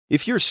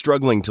If you're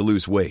struggling to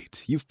lose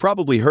weight, you've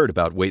probably heard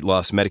about weight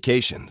loss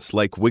medications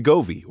like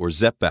Wegovy or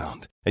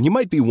Zepbound, and you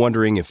might be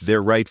wondering if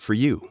they're right for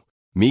you.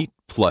 Meet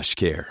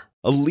PlushCare,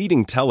 a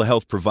leading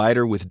telehealth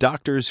provider with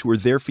doctors who are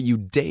there for you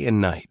day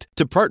and night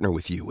to partner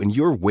with you in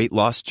your weight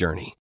loss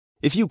journey.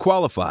 If you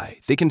qualify,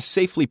 they can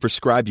safely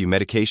prescribe you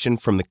medication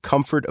from the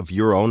comfort of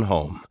your own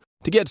home.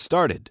 To get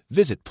started,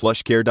 visit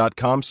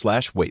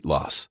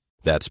plushcare.com/weightloss.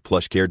 That's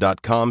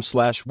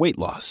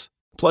plushcare.com/weightloss.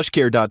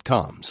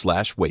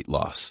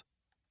 plushcare.com/weightloss.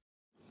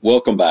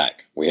 Welcome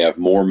back. We have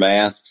more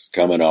masks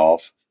coming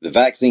off, the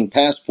vaccine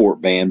passport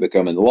ban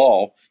becoming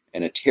law,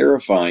 and a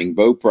terrifying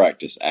bow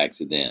practice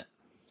accident.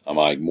 I'm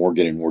Mike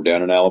Morgan, and we're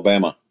down in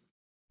Alabama.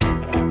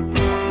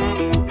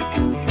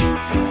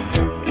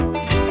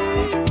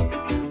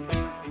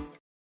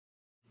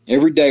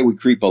 Every day we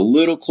creep a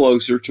little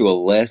closer to a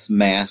less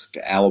masked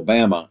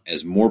Alabama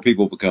as more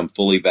people become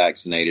fully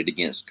vaccinated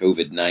against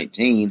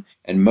COVID-19,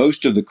 and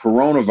most of the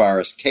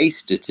coronavirus case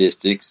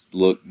statistics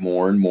look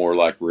more and more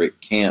like Rick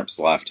Camp's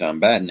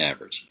lifetime batting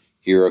average.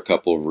 Here are a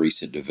couple of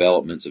recent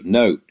developments of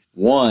note.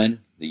 One,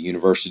 the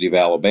University of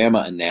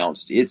Alabama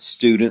announced its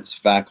students,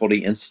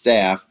 faculty, and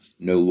staff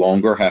no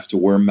longer have to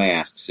wear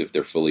masks if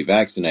they're fully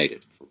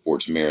vaccinated,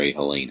 reports Mary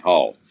Helene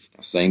Hall.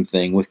 Same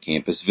thing with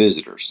campus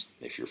visitors.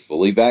 If you're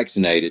fully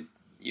vaccinated,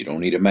 you don't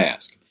need a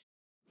mask.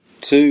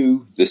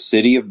 2, the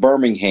city of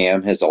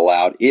Birmingham has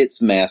allowed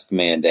its mask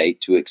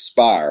mandate to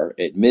expire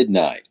at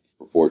midnight,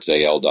 reports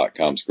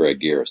AL.com's Greg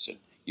Garrison.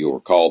 You'll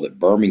recall that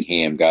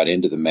Birmingham got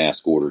into the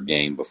mask order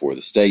game before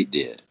the state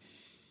did.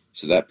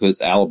 So that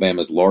puts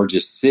Alabama's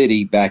largest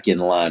city back in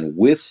line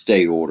with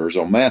state orders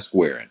on mask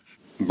wearing.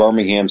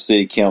 Birmingham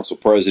City Council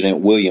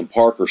President William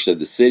Parker said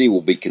the city will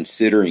be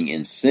considering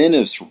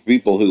incentives for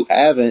people who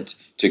haven't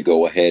to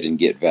go ahead and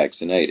get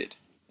vaccinated.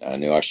 I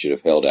knew I should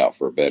have held out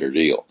for a better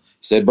deal.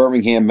 Said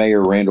Birmingham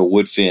Mayor Randall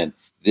Woodfin,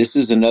 "This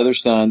is another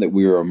sign that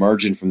we are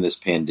emerging from this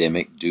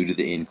pandemic due to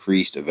the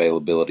increased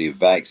availability of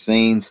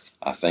vaccines.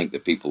 I thank the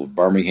people of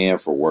Birmingham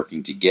for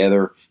working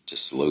together to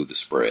slow the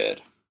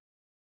spread."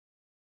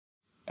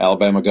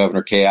 Alabama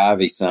Governor Kay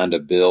Ivey signed a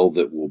bill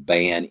that will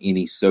ban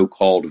any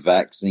so-called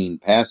vaccine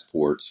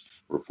passports,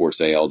 reports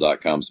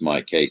AL.com's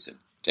Mike Cason.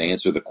 To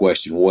answer the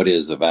question, what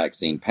is a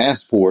vaccine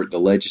passport,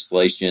 the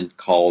legislation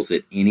calls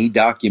it any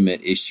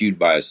document issued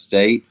by a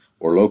state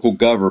or local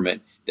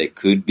government that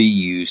could be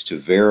used to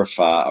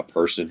verify a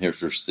person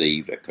has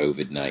received a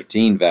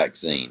COVID-19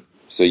 vaccine.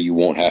 So you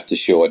won't have to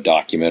show a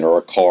document or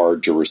a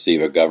card to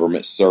receive a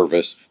government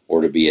service or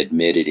to be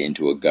admitted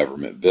into a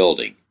government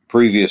building.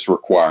 Previous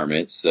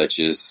requirements, such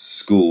as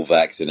school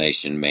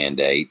vaccination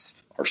mandates,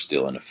 are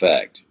still in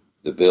effect.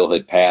 The bill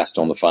had passed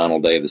on the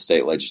final day of the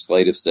state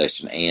legislative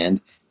session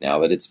and, now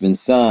that it's been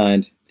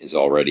signed, is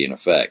already in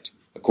effect.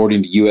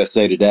 According to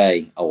USA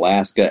Today,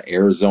 Alaska,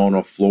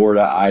 Arizona,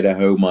 Florida,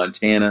 Idaho,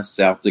 Montana,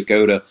 South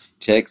Dakota,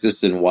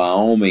 Texas, and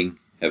Wyoming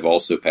have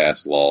also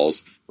passed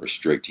laws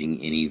restricting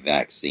any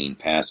vaccine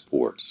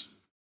passports.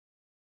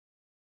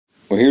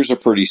 Well, here's a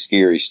pretty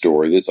scary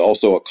story that's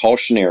also a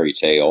cautionary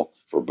tale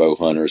for bow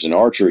hunters and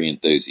archery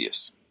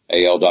enthusiasts.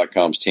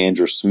 AL.com's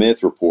Tandra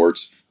Smith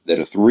reports that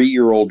a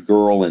 3-year-old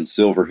girl in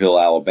Silver Hill,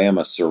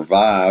 Alabama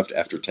survived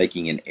after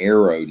taking an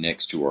arrow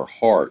next to her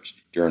heart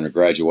during a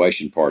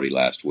graduation party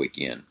last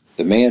weekend.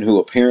 The man who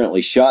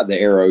apparently shot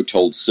the arrow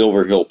told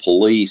Silver Hill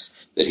police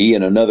that he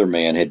and another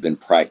man had been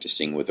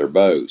practicing with their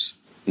bows.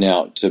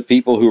 Now, to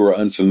people who are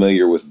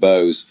unfamiliar with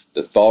bows,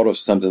 the thought of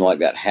something like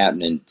that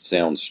happening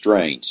sounds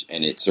strange,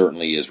 and it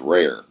certainly is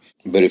rare.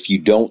 But if you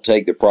don't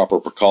take the proper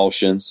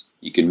precautions,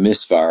 you can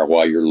misfire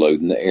while you're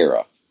loading the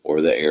arrow,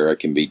 or the arrow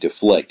can be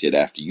deflected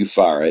after you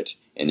fire it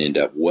and end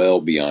up well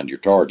beyond your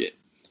target.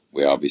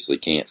 We obviously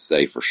can't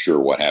say for sure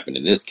what happened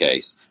in this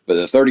case, but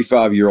the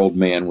 35-year-old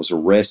man was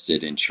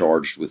arrested and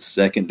charged with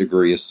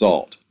second-degree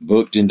assault,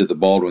 booked into the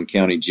Baldwin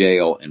County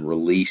Jail, and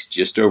released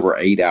just over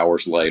 8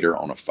 hours later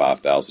on a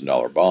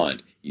 $5,000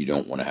 bond. You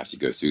don't want to have to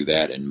go through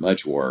that, and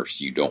much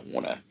worse, you don't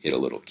want to hit a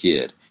little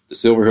kid. The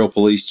Silver Hill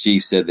police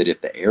chief said that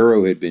if the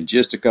arrow had been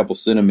just a couple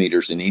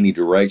centimeters in any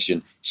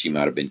direction, she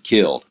might have been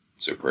killed.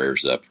 So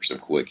prayers up for some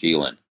quick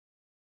healing.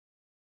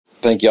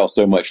 Thank y'all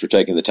so much for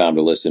taking the time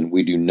to listen.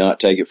 We do not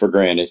take it for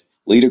granted.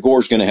 Lita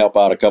Gore's going to help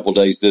out a couple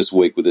days this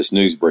week with this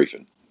news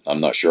briefing. I'm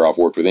not sure I've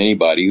worked with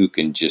anybody who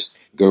can just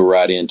go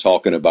right in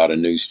talking about a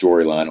news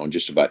storyline on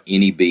just about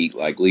any beat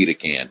like Lita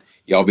can.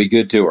 Y'all be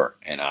good to her,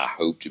 and I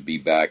hope to be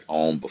back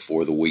on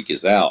before the week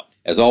is out.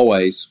 As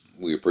always,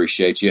 we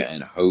appreciate you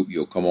and hope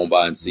you'll come on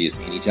by and see us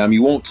anytime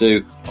you want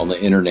to on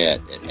the internet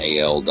at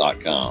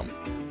al.com.